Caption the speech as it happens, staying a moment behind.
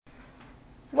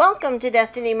Welcome to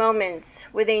Destiny Moments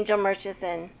with Angel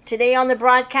Murchison. Today on the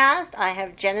broadcast, I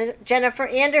have Jennifer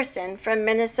Anderson from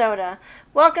Minnesota.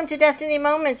 Welcome to Destiny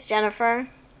Moments, Jennifer.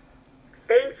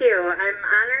 Thank you. I'm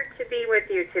honored to be with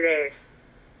you today.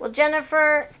 Well,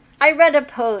 Jennifer, I read a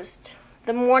post.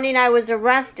 The morning I was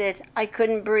arrested, I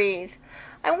couldn't breathe.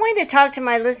 I wanted to talk to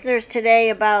my listeners today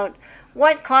about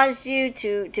what caused you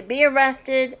to be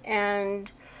arrested and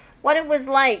what it was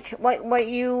like, what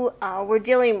you were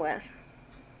dealing with.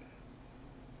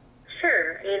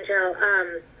 Sure, Angel.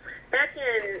 Back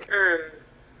in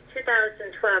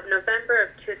 2012, November of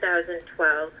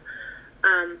 2012,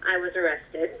 I was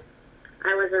arrested.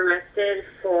 I was arrested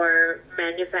for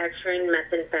manufacturing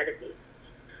methamphetamine.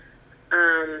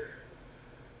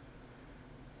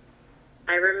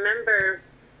 I remember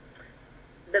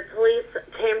the police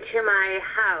came to my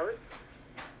house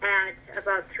at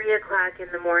about 3 o'clock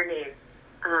in the morning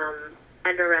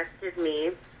and arrested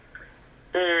me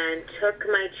and took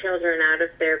my children out of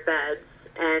their beds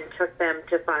and took them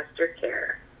to foster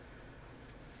care.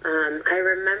 I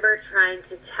remember trying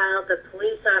to tell the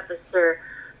police officer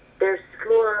their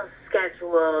school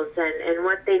schedules and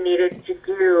what they needed to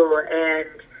do, and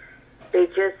they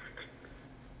just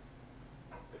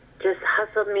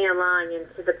hustled me along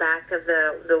into the back of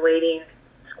the waiting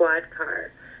squad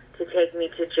car to take me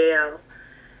to jail.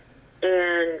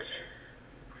 And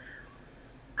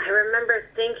I remember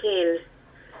thinking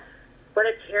what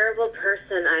a terrible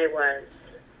person I was,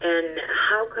 and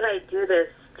how could I do this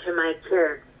to my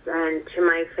kids and to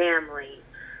my family?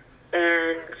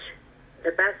 And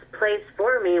the best place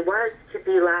for me was to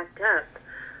be locked up.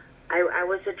 I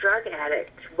was a drug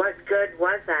addict. What good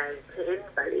was I to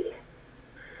anybody?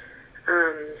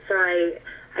 So I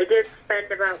did spend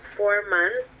about 4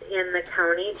 months in the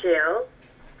county jail,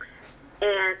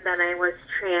 and then I was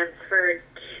transferred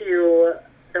to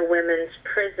the women's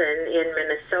prison in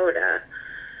Minnesota.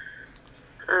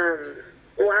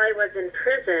 While I was in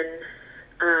prison,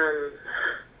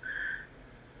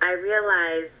 I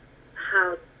realized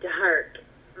how dark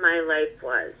my life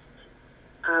was.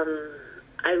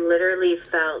 I literally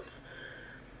felt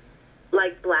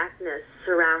like blackness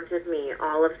surrounded me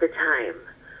all of the time.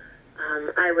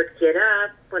 I would get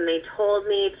up when they told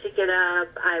me to get up.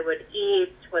 I would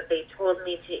eat what they told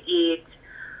me to eat.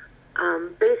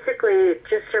 Basically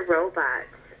just a robot,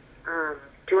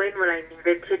 doing what I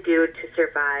needed to do to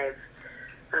survive,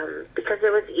 because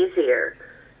it was easier.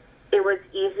 It was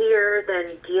easier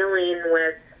than dealing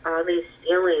with all these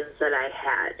feelings that I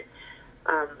had,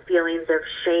 feelings of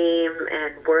shame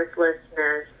and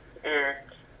worthlessness, and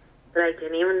that I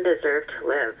didn't even deserve to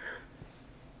live.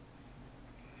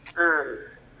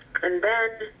 And then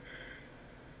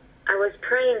I was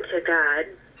praying to God.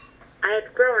 I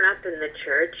had grown up in the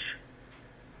church,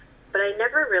 but I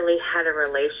never really had a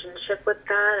relationship with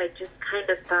God. I just kind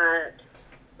of thought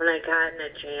when I got in a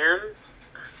jam,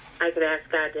 I could ask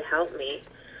God to help me.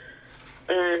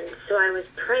 And so I was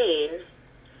praying,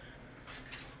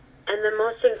 and the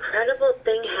most incredible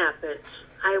thing happened.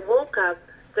 I woke up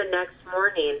the next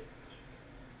morning,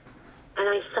 and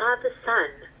I saw the sun.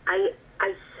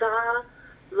 I saw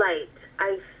light.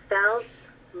 I felt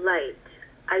light.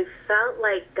 I felt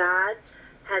like God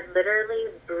had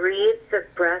literally breathed the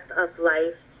breath of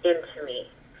life into me.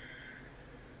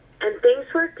 And things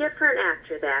were different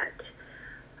after that.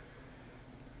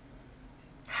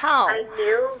 How? I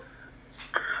knew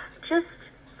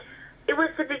it was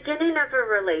the beginning of a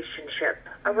relationship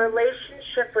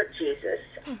with Jesus.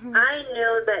 Mm-hmm. I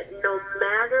knew that no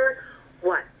matter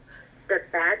what, the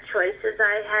bad choices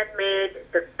I had made,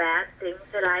 the bad things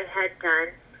that I had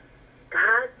done,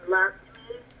 God loved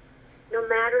me no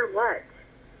matter what.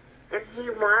 And He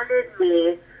wanted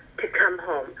me to come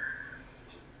home.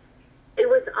 It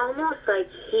was almost like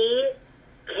He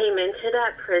came into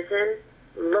that prison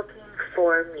looking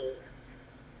for me.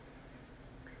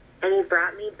 And He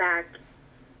brought me back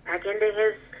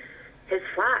into His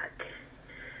flock.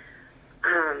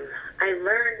 I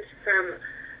learned from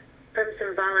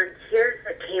some volunteers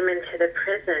that came into the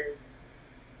prison.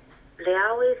 They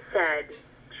always said,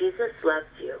 Jesus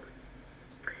loves you.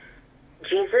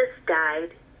 Jesus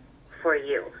died for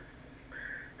you.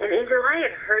 And Angel, I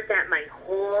had heard that my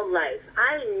whole life.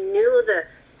 I knew the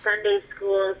Sunday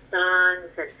school songs,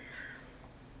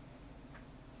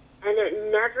 and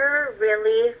it never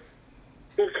really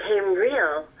became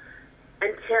real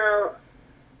until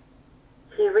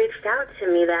He reached out to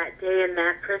me that day in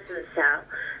that prison cell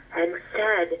and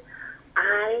said,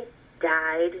 I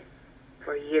died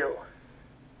for you.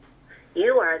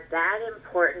 You are that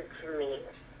important to me.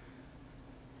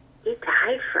 He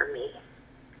died for me.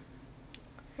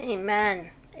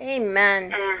 Amen.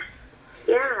 Amen.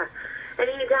 Yeah. And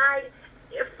he died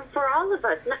for all of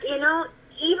us. You know,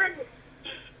 even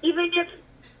if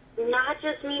not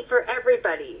just me, for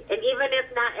everybody. And even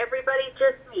if not everybody,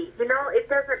 just me. You know, it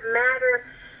doesn't matter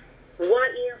what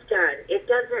you've done. It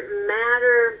doesn't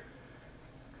matter.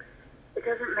 It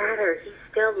doesn't matter. He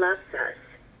still loves us.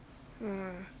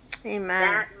 Amen.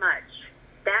 That much.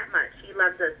 That much. He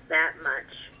loves us that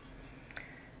much.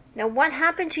 Now, what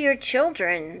happened to your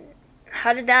children?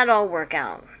 How did that all work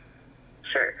out?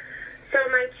 Sure. So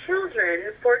my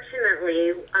children,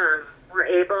 fortunately, were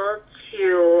able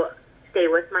to stay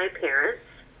with my parents.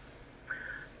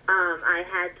 I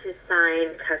had to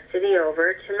sign custody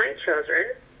over to my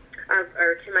children,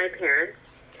 or to my parents,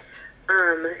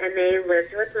 and they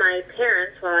lived with my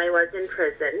parents while I was in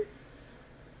prison.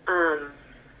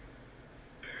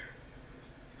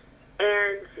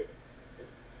 And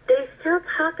they still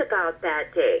talk about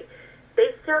that day.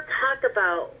 They still talk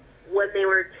about when they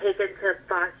were taken to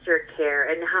foster care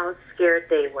and how scared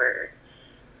they were.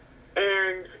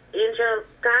 And Angel,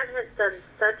 God has done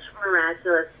such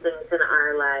miraculous things in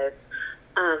our lives.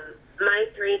 My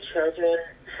 3 children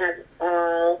have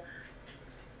all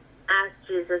asked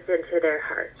Jesus into their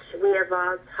hearts. We have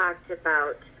all talked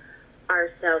about our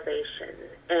salvation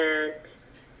and,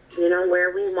 you know,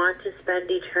 where we want to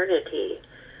spend eternity.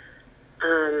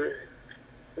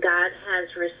 God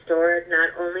has restored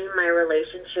not only my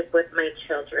relationship with my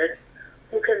children,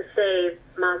 who can say,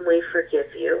 Mom, we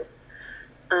forgive you,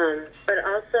 but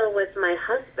also with my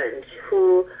husband,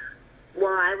 who,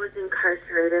 while I was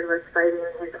incarcerated, was fighting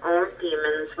his own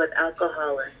demons with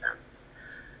alcoholism.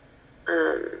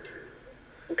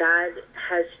 God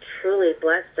has truly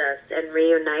blessed us and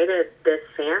reunited this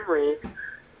family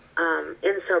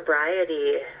in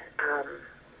sobriety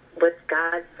with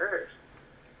God first.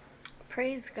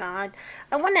 Praise God.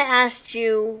 I want to ask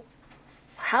you,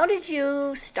 how did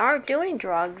you start doing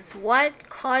drugs? What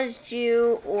caused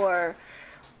you, or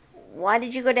why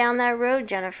did you go down that road,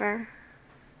 Jennifer?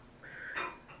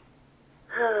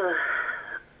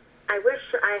 I wish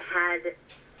I had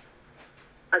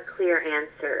a clear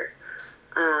answer.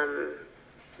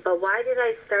 But why did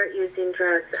I start using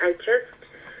drugs? I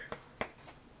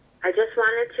just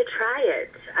wanted to try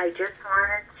it. I just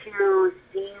wanted to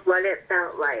see what it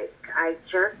felt like. I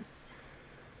just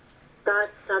thought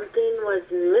something was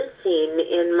missing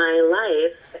in my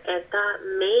life and thought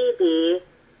maybe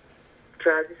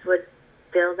drugs would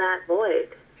fill that void.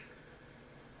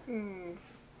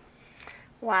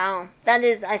 Wow.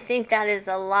 I think that is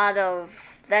a lot of,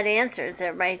 that answers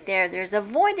it right there. There's a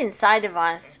void inside of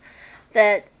us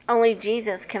that only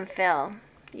Jesus can fill.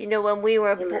 You know, when we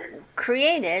were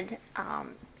created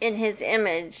in His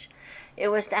image, it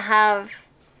was to have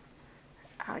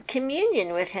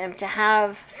communion with Him, to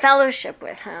have fellowship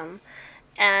with Him.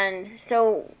 And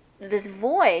so this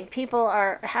void, people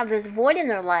have this void in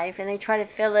their life, and they try to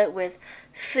fill it with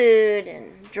food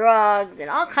and drugs and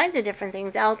all kinds of different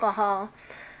things, alcohol.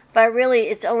 But really,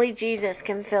 it's only Jesus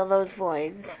can fill those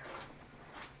voids.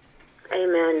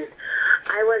 Amen.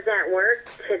 I was at work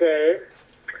today,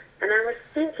 and I was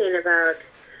thinking about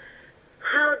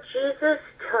how Jesus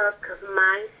took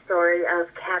my story of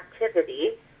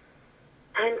captivity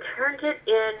and turned it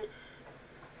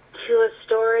into a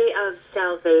story of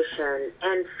salvation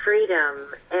and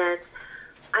freedom. And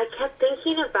I kept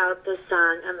thinking about the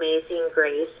song Amazing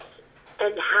Grace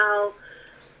and how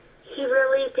He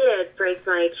really did break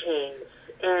my chains.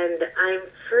 And I'm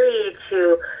free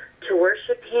to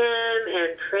worship Him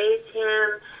and praise Him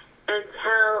and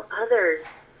tell others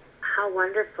how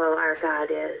wonderful our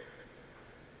God is.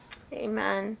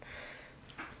 Amen.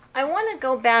 I want to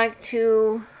go back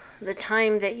to the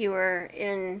time that you were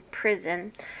in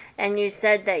prison, and you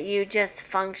said that you just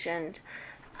functioned.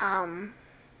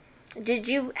 Did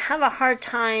you have a hard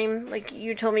time, like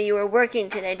you told me you were working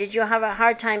today, did you have a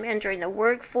hard time entering the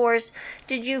workforce?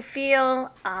 Did you feel,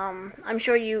 I'm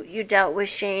sure you dealt with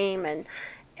shame and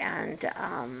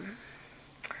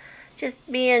just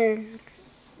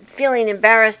feeling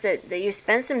embarrassed that you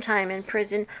spent some time in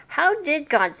prison. How did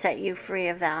God set you free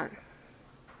of that?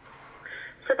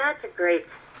 So that's a great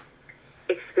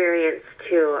experience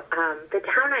too. The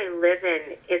town I live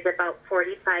in is about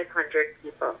 4,500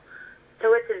 people,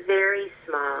 so it's very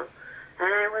small,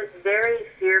 and I was very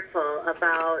fearful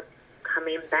about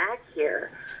coming back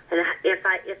here and if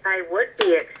I would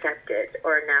be accepted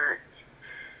or not.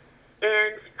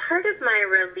 And part of my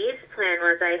release plan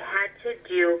was I had to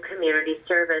do community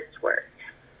service work.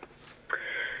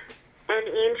 And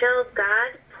Angel,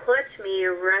 God put me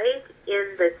right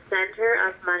in the center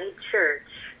of my church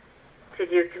to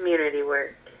do community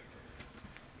work.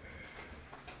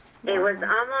 It was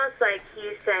Wow. almost like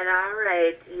he said, all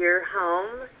right, you're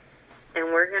home,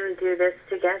 and we're going to do this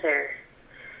together.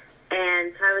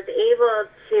 And so I was able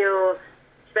to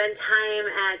spend time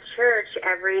at church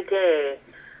every day,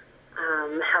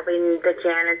 helping the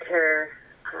janitor,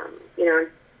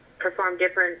 perform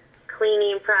different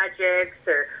cleaning projects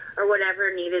or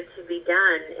whatever needed to be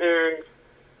done. And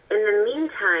in the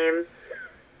meantime,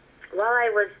 while I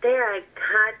was there, I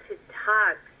got to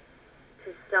talk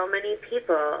to so many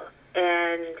people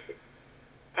and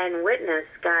witness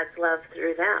God's love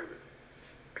through them.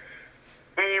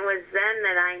 And it was then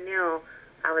that I knew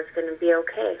I was going to be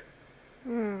okay.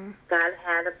 Mm. God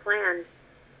had a plan.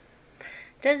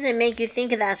 Doesn't it make you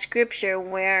think of that scripture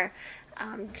where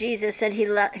Jesus said he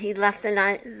left he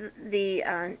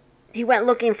went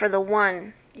looking for the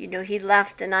one. He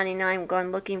left the 99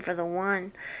 going looking for the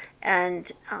one.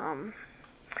 And,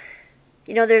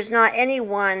 there's not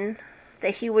anyone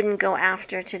that he wouldn't go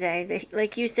after today.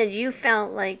 Like you said, you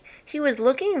felt like he was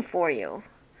looking for you.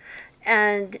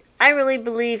 And I really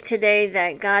believe today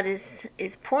that God is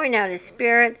pouring out His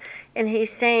Spirit, and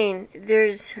He's saying,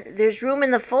 "There's room in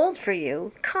the fold for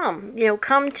you. Come,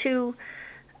 come to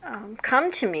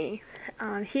me.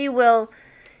 He will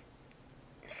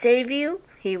save you.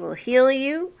 He will heal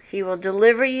you. He will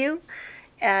deliver you."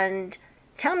 And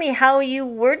tell me how you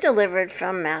were delivered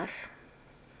from meth.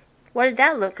 What did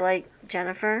that look like,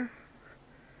 Jennifer?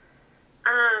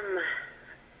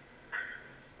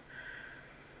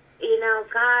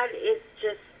 God is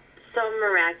just so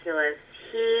miraculous.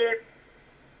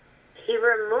 He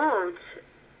removed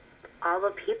all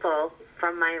the people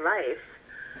from my life,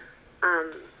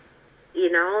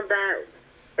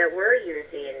 that we're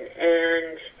using.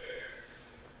 And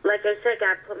like I said,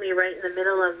 God put me right in the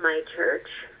middle of my church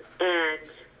and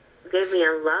gave me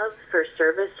a love for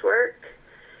service work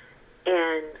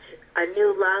and a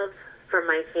new love for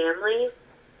my family.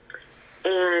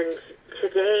 And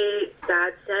today,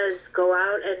 God says, go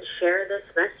out and share this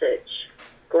message.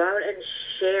 Go out and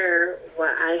share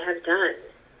what I have done.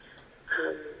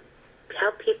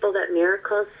 Tell people that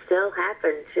miracles still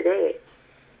happen today.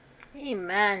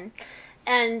 Amen.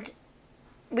 And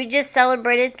we just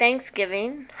celebrated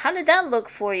Thanksgiving. How did that look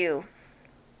for you?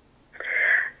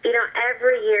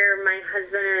 Every year my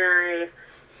husband and I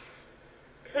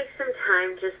take some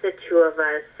time, just the two of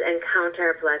us, and count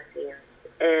our blessings.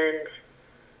 And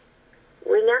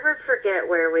we never forget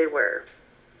where we were.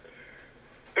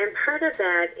 And part of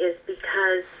that is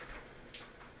because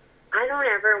I don't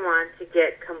ever want to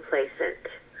get complacent.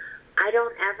 I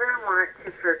don't ever want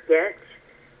to forget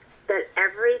that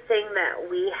everything that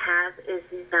we have is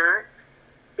not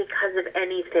because of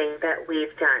anything that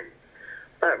we've done,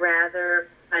 but rather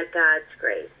by God's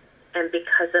grace and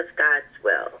because of God's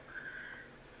will.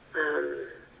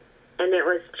 And it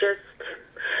was just,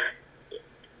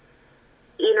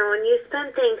 when you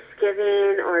spend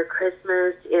Thanksgiving or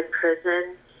Christmas in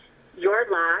prison, you're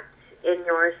locked in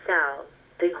your cell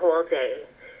the whole day.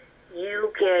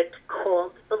 You get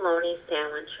cold bologna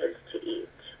sandwiches to eat.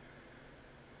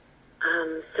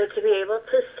 So to be able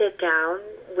to sit down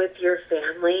with your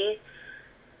family,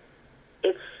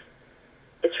 it's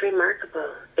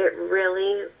remarkable. It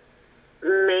really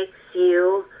makes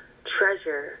you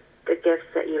treasure the gifts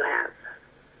that you have.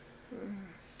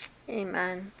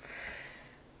 Amen.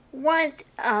 What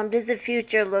does the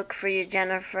future look for you,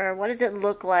 Jennifer? What does it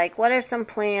look like? What are some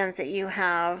plans that you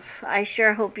have? I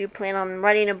sure hope you plan on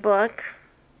writing a book.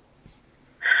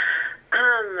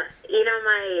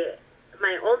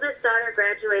 My oldest daughter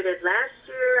graduated last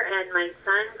year, and my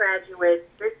son graduates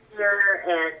this year,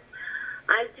 and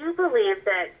I do believe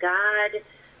that God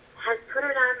has put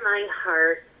it on my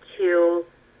heart to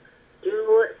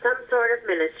do some sort of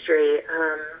ministry,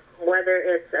 whether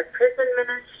it's a prison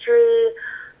ministry,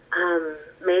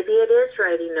 maybe it is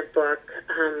writing a book.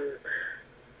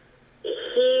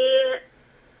 He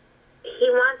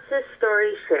wants this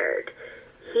story shared.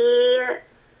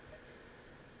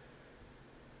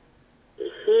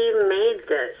 He made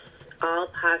this all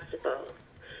possible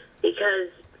because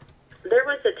there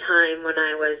was a time when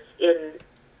I was in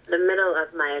the middle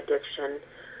of my addiction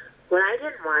when I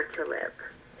didn't want to live.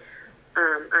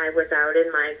 I was out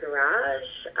in my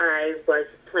garage. I was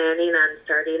planning on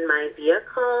starting my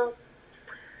vehicle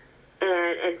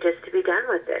and just to be done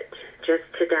with it, just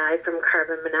to die from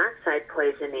carbon monoxide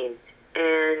poisoning.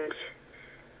 And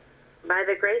by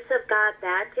the grace of God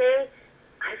that day,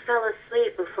 I fell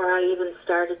asleep before I even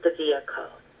started the vehicle.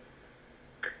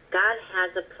 God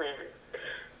has a plan,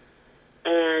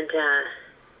 and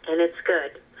it's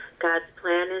good. God's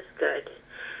plan is good,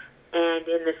 and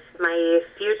my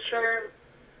future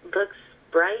looks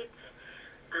bright.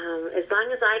 as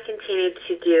long as I continue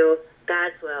to do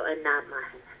God's will and not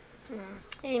mine.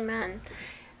 Amen.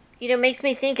 It makes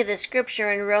me think of the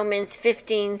scripture in Romans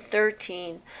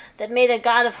 15:13, that may the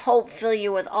God of hope fill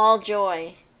you with all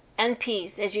joy and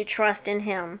peace as you trust in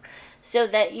him, so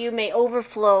that you may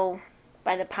overflow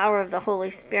by the power of the Holy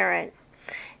Spirit.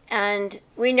 And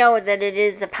we know that it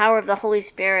is the power of the Holy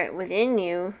Spirit within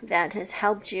you that has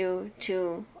helped you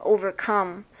to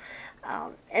overcome.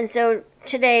 And so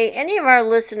today, any of our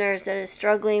listeners that is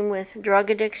struggling with drug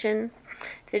addiction,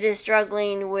 that is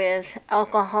struggling with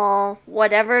alcohol,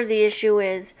 whatever the issue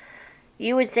is,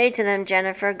 you would say to them,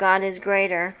 Jennifer, God is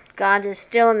greater. God is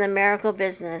still in the miracle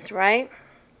business, right?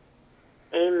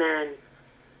 Amen.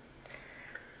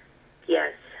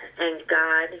 Yes, and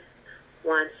God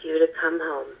wants you to come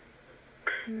home.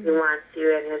 Mm-hmm. He wants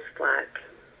you in his flock.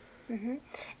 Mm-hmm.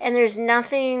 And there's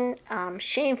nothing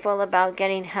shameful about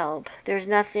getting help. There's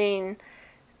nothing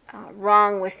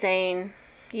wrong with saying,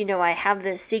 I have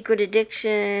this secret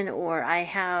addiction, or I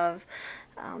have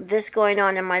this going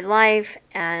on in my life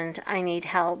and I need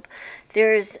help.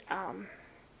 There's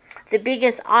the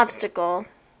biggest obstacle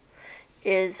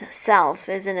is self,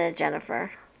 isn't it,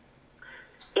 Jennifer?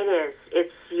 It is.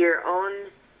 It's your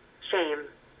own shame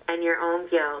and your own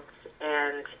guilt,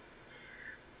 and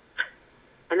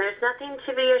there's nothing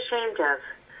to be ashamed of.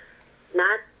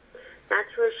 Not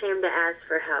too ashamed to ask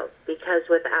for help, because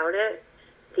without it,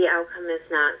 the outcome is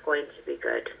not going to be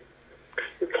good.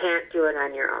 You can't do it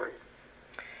on your own.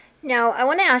 Now, I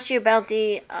want to ask you about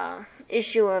the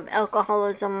issue of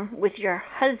alcoholism with your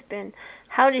husband.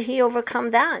 How did he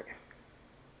overcome that?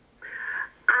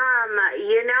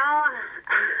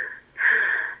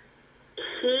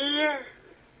 He,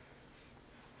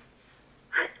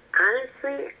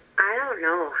 honestly, I don't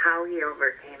know how he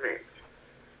overcame it.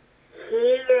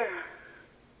 He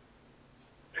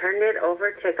turned it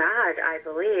over to God, I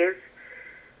believe.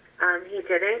 He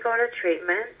didn't go to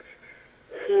treatment.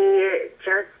 He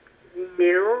just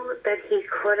knew that he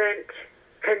couldn't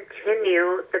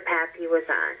continue the path he was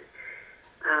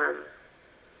on.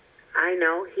 I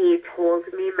know he told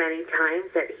me many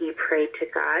times that he prayed to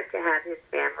God to have his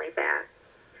family back.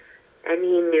 And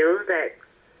he knew that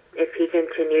if he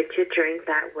continued to drink,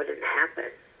 that wouldn't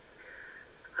happen.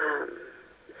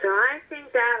 So I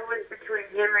think that was between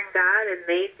him and God, and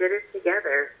they did it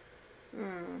together.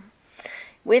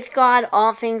 With God,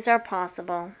 all things are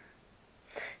possible.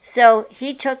 So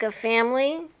he took a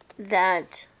family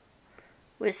that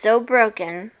was so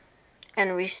broken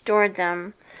and restored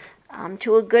them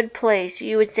to a good place.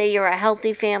 You would say you're a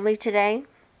healthy family today?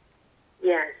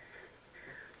 Yes.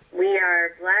 We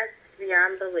are blessed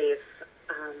beyond belief.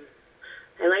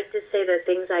 I like to say the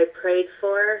things I prayed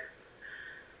for,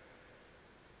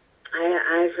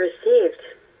 I've received.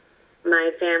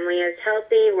 My family is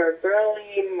healthy. We're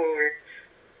growing.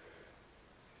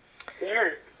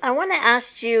 Yeah. I want to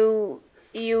ask you,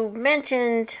 you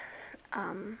mentioned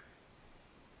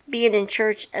being in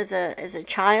church as a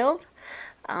child.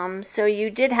 So you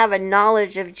did have a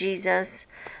knowledge of Jesus,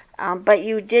 but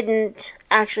you didn't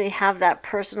actually have that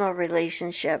personal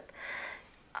relationship.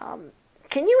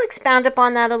 Can you expound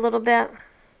upon that a little bit?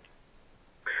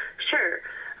 Sure.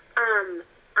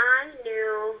 I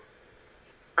knew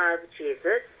of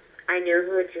Jesus. I knew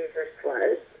who Jesus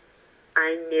was.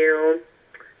 I knew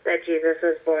that Jesus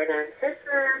was born on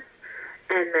Christmas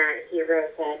and that he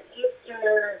rose on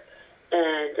Easter,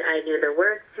 and I knew the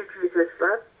words to Jesus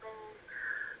loved me,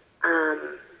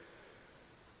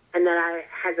 and that I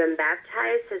had been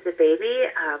baptized as a baby.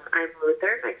 I'm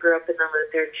Lutheran. I grew up in the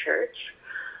Lutheran church.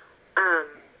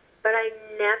 But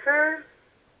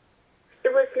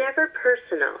it was never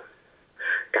personal.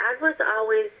 God was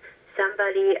always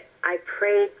somebody I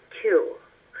prayed to,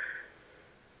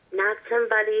 not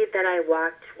somebody that I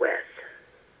walked with.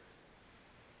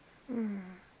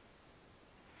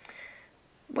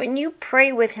 When you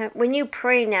pray with him, when you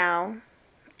pray now,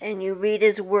 and you read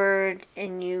his word,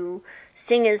 and you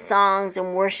sing his songs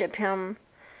and worship him,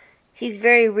 he's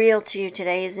very real to you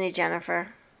today, isn't he,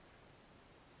 Jennifer?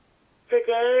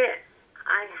 Today,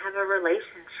 I have a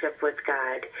relationship with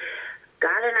God.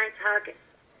 God and I talk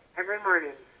every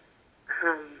morning.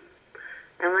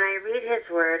 And when I read his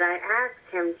word, I ask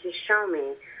him to show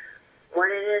me what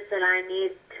it is that I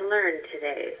need to learn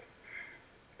today.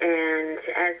 And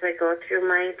as I go through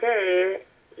my day,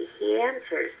 he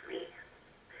answers me.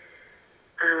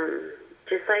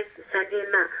 Just like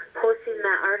posting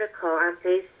that article on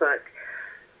Facebook,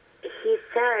 he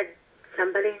said,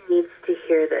 somebody needs to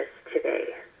hear this today.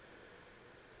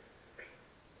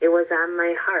 It was on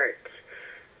my heart.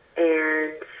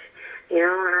 And,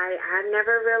 I'm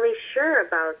never really sure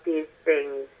about these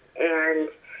things. And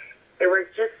It was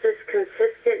just this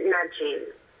consistent nudging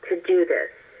to do this.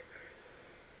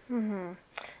 Mm-hmm.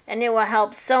 And it will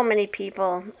help so many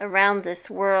people around this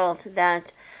world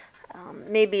that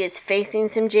maybe is facing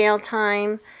some jail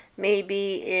time,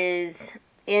 maybe is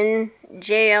in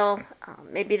jail,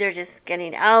 maybe they're just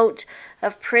getting out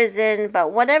of prison,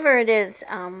 but whatever it is,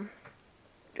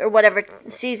 or whatever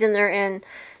season they're in,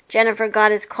 Jennifer,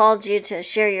 God has called you to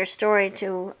share your story,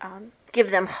 to give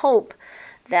them hope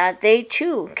that they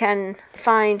too can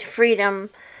find freedom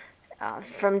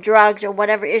from drugs or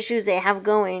whatever issues they have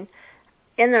going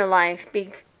in their life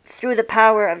through the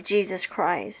power of Jesus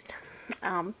Christ.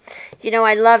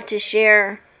 I love to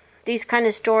share these kind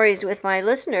of stories with my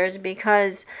listeners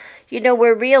because,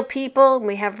 we're real people,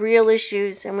 we have real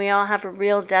issues, and we all have a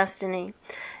real destiny.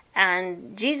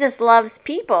 And Jesus loves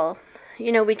people.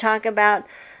 We talk about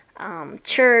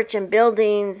church and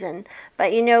buildings,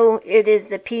 but it is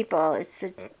the people.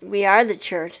 We are the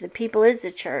church. The people is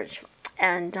the church,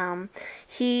 and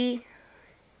He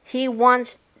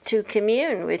wants to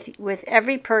commune with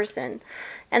every person,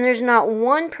 and there's not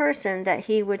one person that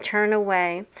He would turn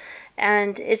away.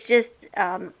 And it's just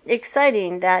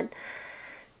exciting that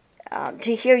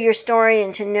to hear your story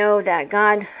and to know that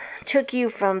God took you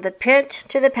from the pit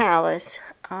to the palace.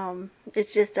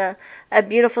 It's just a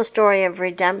beautiful story of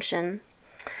redemption.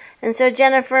 And so,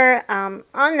 Jennifer,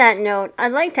 on that note,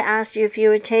 I'd like to ask you if you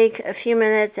would take a few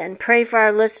minutes and pray for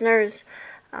our listeners.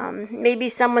 Maybe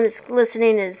someone that's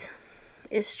listening is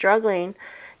struggling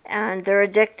and they're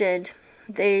addicted.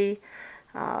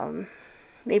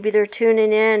 Maybe they're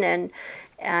tuning in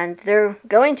and they're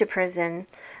going to prison.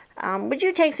 Would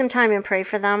you take some time and pray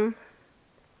for them?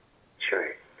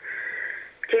 Sure.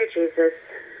 Dear Jesus,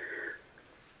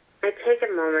 I take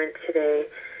a moment today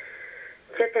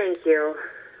to thank you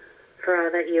for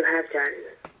all that you have done.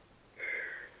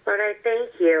 Lord, I thank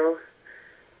you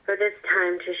for this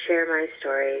time to share my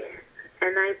story.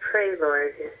 And I pray,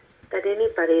 Lord, that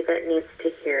anybody that needs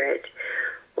to hear it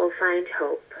will find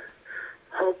hope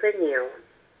in you,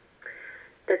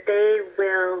 that they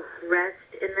will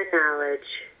rest in the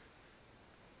knowledge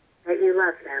that you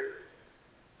love them,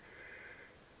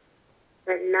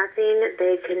 that nothing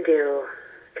they can do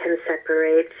can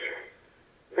separate,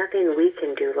 nothing we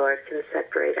can do, Lord, can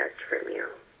separate us from you.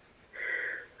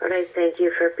 Lord, I thank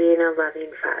you for being a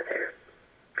loving Father.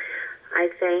 I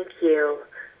thank you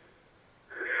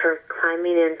for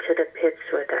climbing into the pits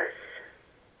with us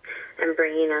and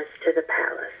bringing us to the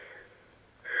palace.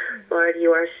 Lord,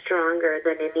 you are stronger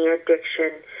than any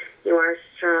addiction. You are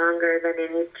stronger than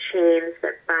any chains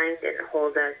that bind and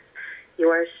hold us. You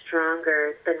are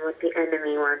stronger than what the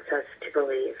enemy wants us to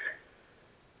believe.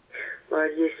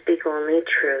 Lord, you speak only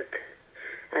truth,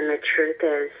 and the truth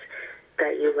is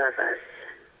that you love us.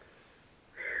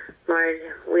 Lord,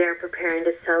 we are preparing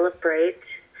to celebrate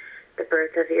the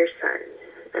birth of your Son,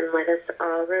 and let us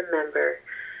all remember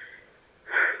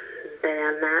that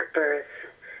on that birth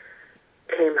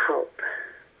came hope.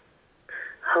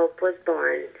 Hope was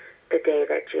born the day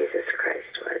that Jesus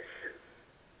Christ was.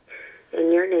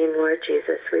 In your name, Lord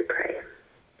Jesus, we pray.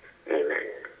 Amen.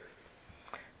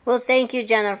 Well, thank you,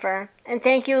 Jennifer. And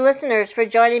thank you, listeners, for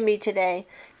joining me today.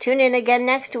 Tune in again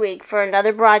next week for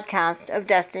another broadcast of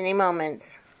Destiny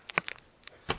Moments.